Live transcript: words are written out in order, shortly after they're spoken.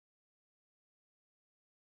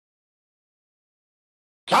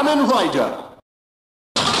Kamen Rider.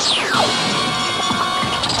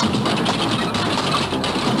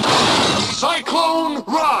 Cyclone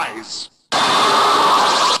Rise.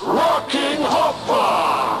 Rocking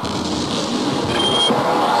Hopper.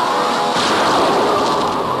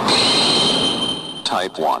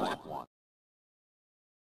 Type 1.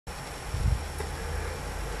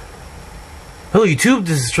 Hello YouTube,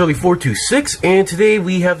 this is Charlie426, and today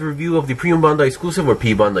we have the review of the P-Bandai exclusive, or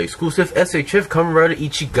P-Bandai exclusive, SHF Kamen Rider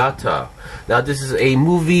Ichigata. Now this is a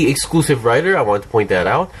movie exclusive rider, I wanted to point that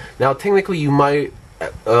out. Now technically you might,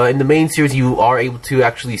 in the main series you are able to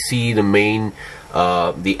actually see the main,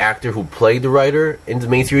 the actor who played the rider in the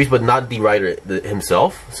main series, but not the rider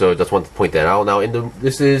himself, so I just want to point that out. Now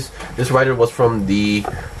this rider was from the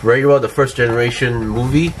Reiwa, the first generation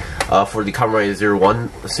movie, for the Kamen Rider 01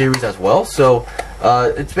 series as well. So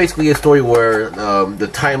it's basically a story where the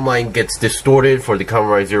timeline gets distorted for the Kamen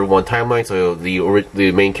Rider 01 timeline, so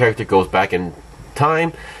the main character goes back in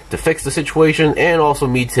time to fix the situation, and also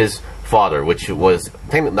meets his father, which was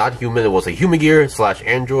technically not human. It was a human gear /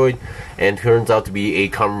 android, and turns out to be a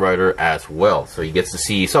Kamen Rider as well. So he gets to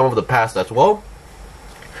see some of the past as well.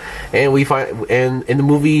 And we find, and in the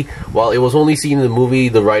movie, while it was only seen in the movie,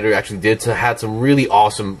 the writer actually had some really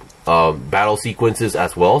awesome battle sequences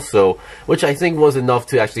as well. So, which I think was enough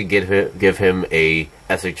to actually give him a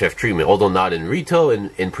SHF treatment, although not in retail in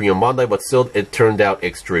P-Bandai, but still it turned out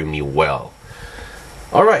extremely well.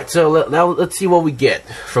 Alright, so now let's see what we get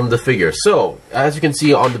from the figure. So, as you can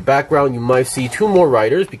see on the background, you might see two more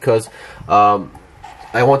riders, because I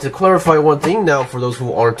want to clarify one thing now for those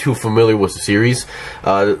who aren't too familiar with the series.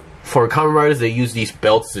 For Kamen Riders, they use these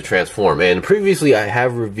belts to transform, and previously I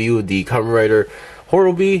have reviewed the Kamen Rider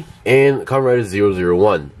Horobi and Kamen Rider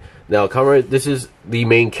 001. Now, this is the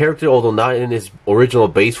main character, although not in his original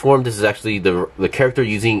base form. This is actually the character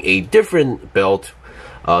using a different belt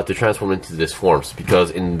to transform into this form,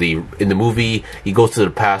 because in the movie he goes to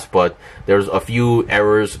the past, but there's a few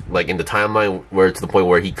errors like in the timeline where to the point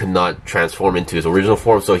where he could not transform into his original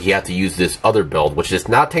form, so he had to use this other belt, which is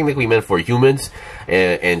not technically meant for humans,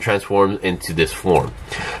 and transform into this form.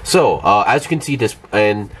 So as you can see, this,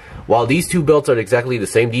 and while these two belts are exactly the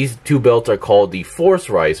same, these two belts are called the Force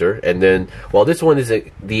Riser, and then while this one is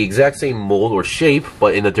the exact same mold or shape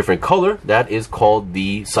but in a different color, that is called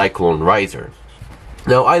the Cyclone Riser.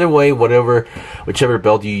 Now, either way, whichever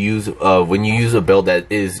belt you use, when you use a belt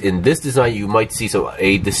that is in this design, you might see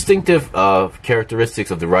a distinctive characteristics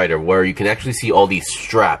of the rider, where you can actually see all these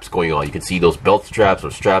straps going on. You can see those belt straps or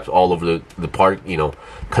straps all over the part, you know,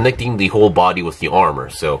 connecting the whole body with the armor.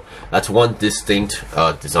 So that's one distinct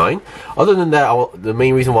design. Other than that, the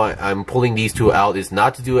main reason why I'm pulling these two out is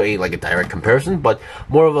not to do a direct comparison, but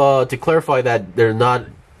more of to clarify that they're not.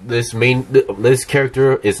 This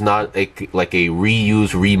character is not like a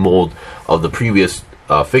reuse, remold of the previous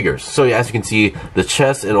figures. So as you can see, the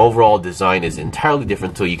chest and overall design is entirely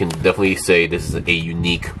different. So you can definitely say this is a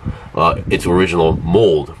unique, its original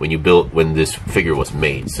mold when this figure was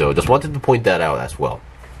made. So just wanted to point that out as well.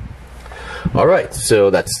 All right, so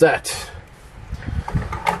that's that.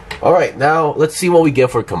 All right, now let's see what we get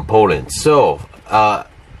for components. So.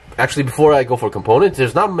 Actually, before I go for components,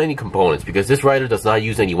 there's not many components, because this rider does not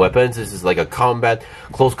use any weapons. This is like a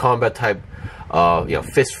close combat type,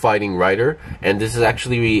 fist fighting rider, and this is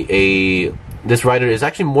actually this rider is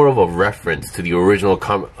actually more of a reference to the original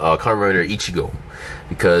Kamen Rider Ichigo,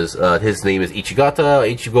 because his name is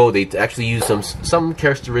Ichigo. They actually used some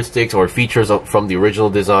characteristics or features from the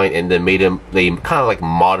original design, and then they kind of like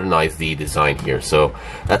modernized the design here. So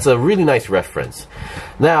that's a really nice reference.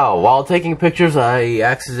 Now, while taking pictures, I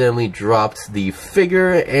accidentally dropped the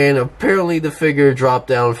figure, and apparently the figure dropped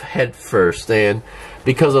down head first, and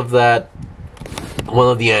because of that, one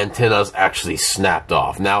of the antennas actually snapped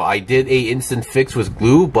off. Now, I did a instant fix with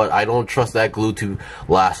glue, but I don't trust that glue to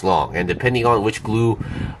last long, and depending on which glue,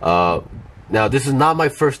 now this is not my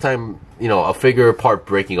first time, a figure part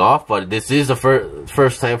breaking off, but this is the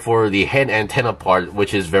first time for the head antenna part,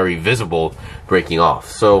 which is very visible, breaking off.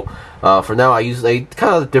 So for now, I use a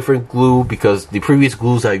kind of different glue, because the previous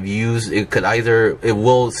glues I've used, it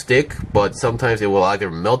will stick, but sometimes it will either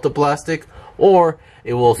melt the plastic or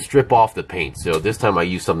it will strip off the paint. So this time I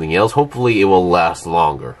use something else. Hopefully it will last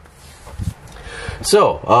longer.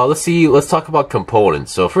 So let's talk about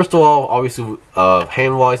components. So first of all, obviously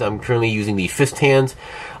hand wise, I'm currently using the fist hands.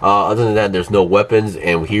 Other than that, there's no weapons,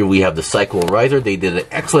 and here we have the Cyclone Riser. They did an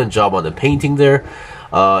excellent job on the painting there.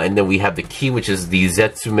 And then we have the key, which is the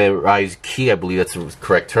Zetsume Rise key. I believe that's the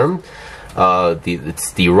correct term.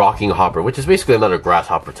 It's the Rocking Hopper, which is basically another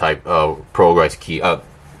grasshopper type Pro Rise key,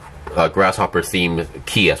 grasshopper themed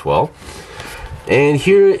key as well. And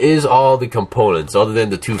here is all the components. Other than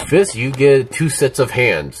the 2 fists, you get 2 sets of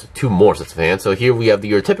hands, 2 more sets of hands. So here we have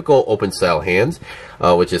your typical open style hands,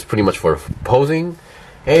 which is pretty much for posing.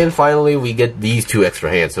 And finally, we get these 2 extra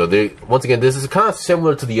hands. So once again, this is kind of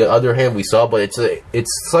similar to the other hand we saw, but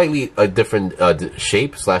it's slightly a different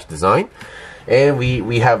shape / design. And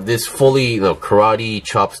we have this fully karate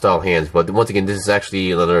chop style hands. But once again, this is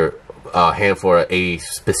actually another hand for a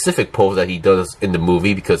specific pose that he does in the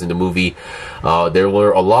movie, because in the movie there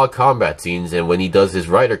were a lot of combat scenes, and when he does his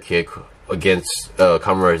rider kick against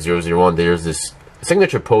Kamen Rider 001, there's this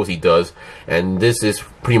signature pose he does, and this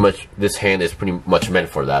hand is pretty much meant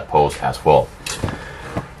for that pose as well.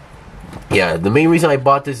 Yeah, the main reason I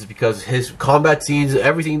bought this is because his combat scenes,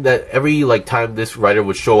 every time this rider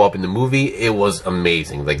would show up in the movie, it was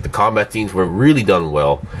amazing. Like, the combat scenes were really done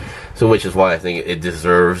well. So, which is why I think it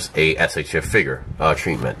deserves a SHF figure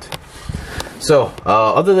treatment. So,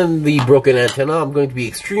 other than the broken antenna, I'm going to be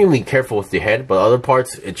extremely careful with the head, but other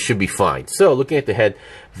parts, it should be fine. So, looking at the head,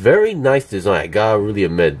 very nice design. I gotta really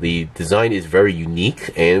admit, the design is very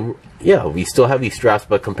unique, and yeah, we still have these straps,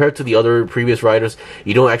 but compared to the other previous riders,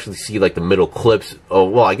 you don't actually see like the middle clips. Oh,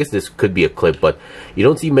 well, I guess this could be a clip, but you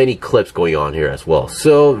don't see many clips going on here as well.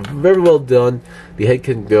 So, very well done. The head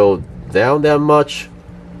can go down that much,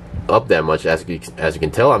 up that much, as you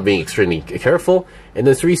can tell. I'm being extremely careful, and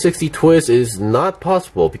the 360 twist is not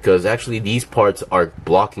possible because actually these parts are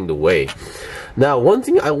blocking the way. Now, one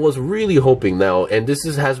thing I was really hoping now, and this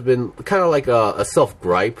has been kind of like a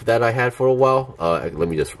self-gripe that I had for a while. Let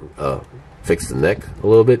me just fix the neck a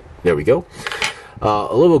little bit. There we go.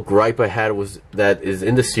 A little gripe I had was that is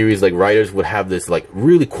in the series, like, riders would have this like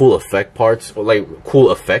really cool effect parts, or like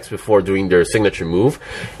cool effects before doing their signature move.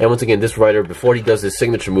 And once again, this rider, before he does his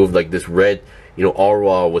signature move, like this red,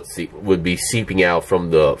 aura would be seeping out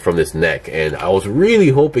from this neck. And I was really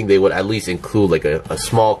hoping they would at least include like a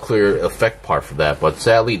small clear effect part for that, but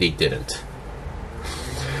sadly they didn't.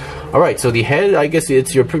 Alright, so the head, I guess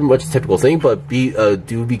it's your pretty much typical thing, but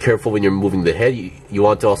do be careful when you're moving the head. You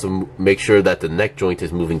want to also make sure that the neck joint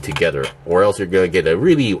is moving together, or else you're going to get a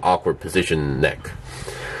really awkward position neck.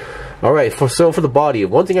 Alright, so for the body,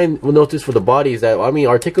 one thing I will notice for the body is that, I mean,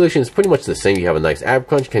 articulation is pretty much the same. You have a nice ab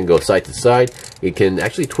crunch, can go side to side. You can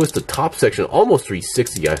actually twist the top section almost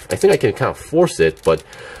 360. I think I can kind of force it, but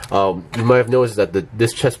you might have noticed that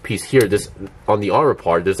this chest piece here, on the armor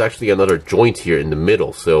part, there's actually another joint here in the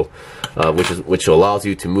middle, so which allows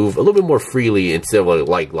you to move a little bit more freely instead of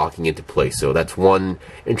like locking into place. So that's one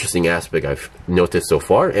interesting aspect I've noticed so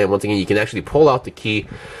far. And once again, you can actually pull out the key.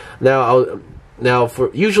 Now,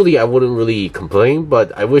 usually I wouldn't really complain,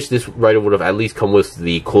 but I wish this rider would have at least come with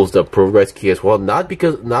the closed up progress key as well. Not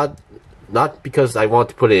because I want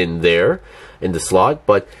to put it in there in the slot,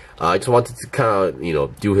 but I just wanted to kind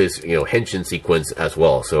of do his henshin sequence as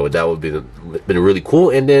well. So that would be been really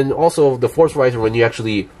cool. And then also the Force Riser, when you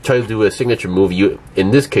actually try to do a signature move,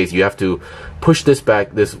 in this case you have to push this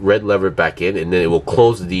red lever back in, and then it will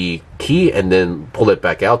close the key and then pull it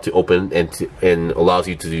back out to open and allows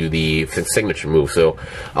you to do the signature move. So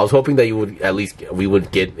I was hoping that we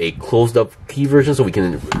would get a closed up key version so we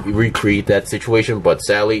can recreate that situation, but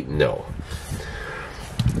sadly no.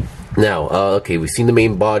 Now, okay, we've seen the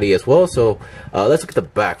main body as well, so let's look at the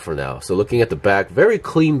back for now. So looking at the back, very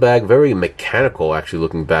clean back, very mechanical actually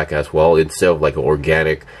looking back as well, instead of like an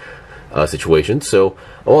organic situation. So,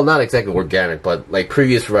 well, not exactly organic, but like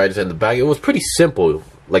previous riders in the back, it was pretty simple.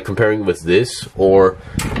 Like comparing with this or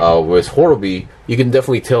with Horobi, you can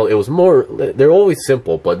definitely tell it was more, they're always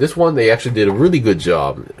simple, but this one they actually did a really good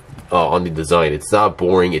job on the design. It's not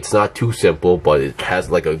boring, it's not too simple, but it has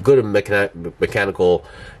like a good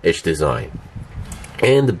mechanical-ish design.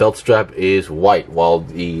 And the belt strap is white, while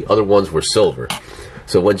the other ones were silver.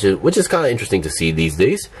 So which is kind of interesting to see these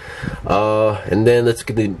days. And then let's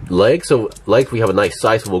get the legs. So legs, we have a nice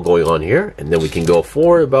side swivel going on here, and then we can go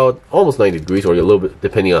forward about almost 90 degrees, or a little bit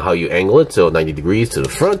depending on how you angle it. So 90 degrees to the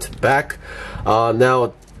front, back.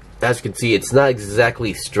 Now, as you can see, it's not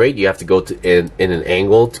exactly straight. You have to go in an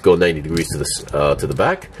angle to go 90 degrees to the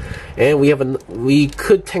back. And we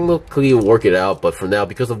could technically work it out, but for now,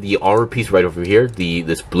 because of the armor piece right over here,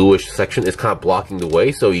 this bluish section is kind of blocking the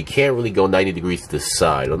way, so you can't really go 90 degrees to the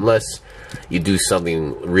side unless you do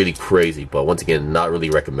something really crazy. But once again, not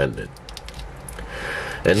really recommended.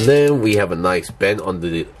 And then we have a nice bend on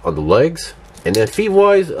the legs. And then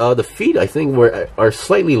feet-wise, the feet I think are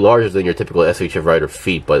slightly larger than your typical SHF rider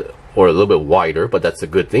feet, or a little bit wider, but that's a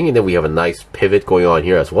good thing. And then we have a nice pivot going on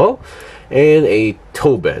here as well, and a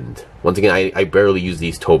toe bend. Once again, I barely use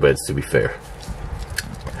these toe bends, to be fair.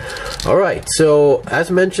 Alright, so as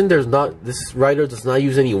mentioned, this rider does not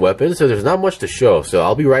use any weapons, so there's not much to show. So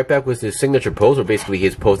I'll be right back with his signature pose, or basically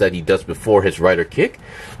his pose that he does before his rider kick,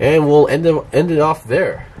 and we'll end it off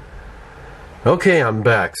there. Okay, I'm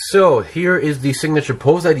back. So here is the signature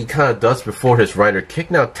pose that he kind of does before his rider kick.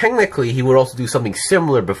 Now, technically, he would also do something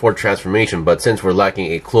similar before transformation, but since we're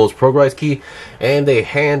lacking a closed progrise key and a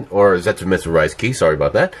hand, or Zetsumetsu Rise key, sorry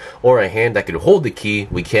about that, or a hand that can hold the key,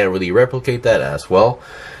 we can't really replicate that as well.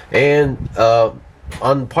 And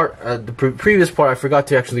on the previous part, I forgot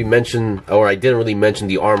to actually mention, or I didn't really mention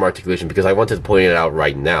the arm articulation because I wanted to point it out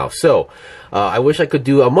right now. So I wish I could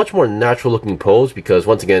do a much more natural looking pose because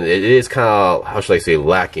once again, it is kind of, how should I say,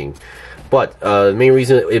 lacking. But the main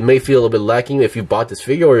reason it may feel a little bit lacking if you bought this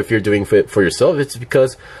figure or if you're doing it for yourself, it's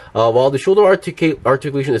because while the shoulder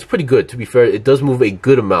articulation is pretty good, to be fair, it does move a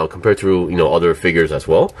good amount compared to, you know, other figures as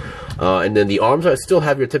well. And then the arms still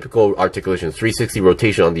have your typical articulation, 360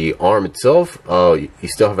 rotation on the arm itself. You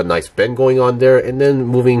still have a nice bend going on there, and then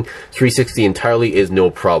moving 360 entirely is no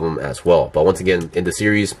problem as well. But once again, in the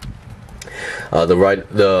series,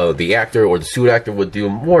 the actor or the suit actor would do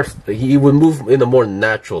more. He would move in a more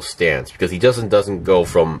natural stance because he doesn't go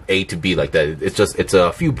from A to B like that. It's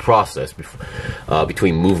a few process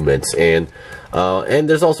between movements, and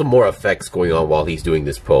there's also more effects going on while he's doing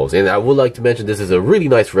this pose. And I would like to mention this is a really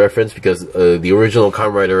nice reference because the original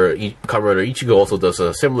Kamen Rider Ichigo also does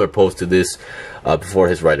a similar pose to this before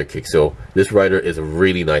his rider kick. So this rider is a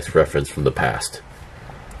really nice reference from the past.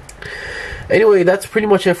 Anyway, that's pretty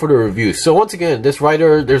much it for the review. So once again, this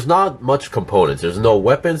rider, there's not much components. There's no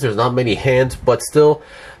weapons, there's not many hands, but still,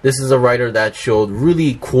 this is a rider that showed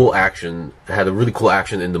really cool action, had a really cool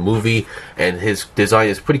action in the movie, and his design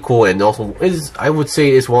is pretty cool, and also I would say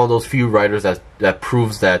is one of those few riders that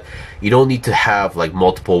proves that you don't need to have like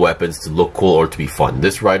multiple weapons to look cool or to be fun.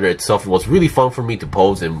 This rider itself was really fun for me to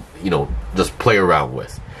pose and, you know, just play around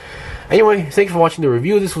with. Anyway, thank you for watching the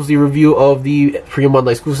review. This was the review of the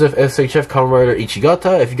P-Bandai exclusive SHF Kamen Rider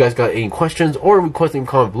Ichigata. If you guys got any questions or requests, leave a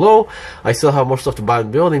comment below. I still have more stuff to buy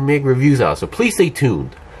and build and make reviews out, so please stay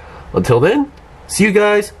tuned. Until then, see you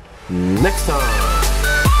guys next time.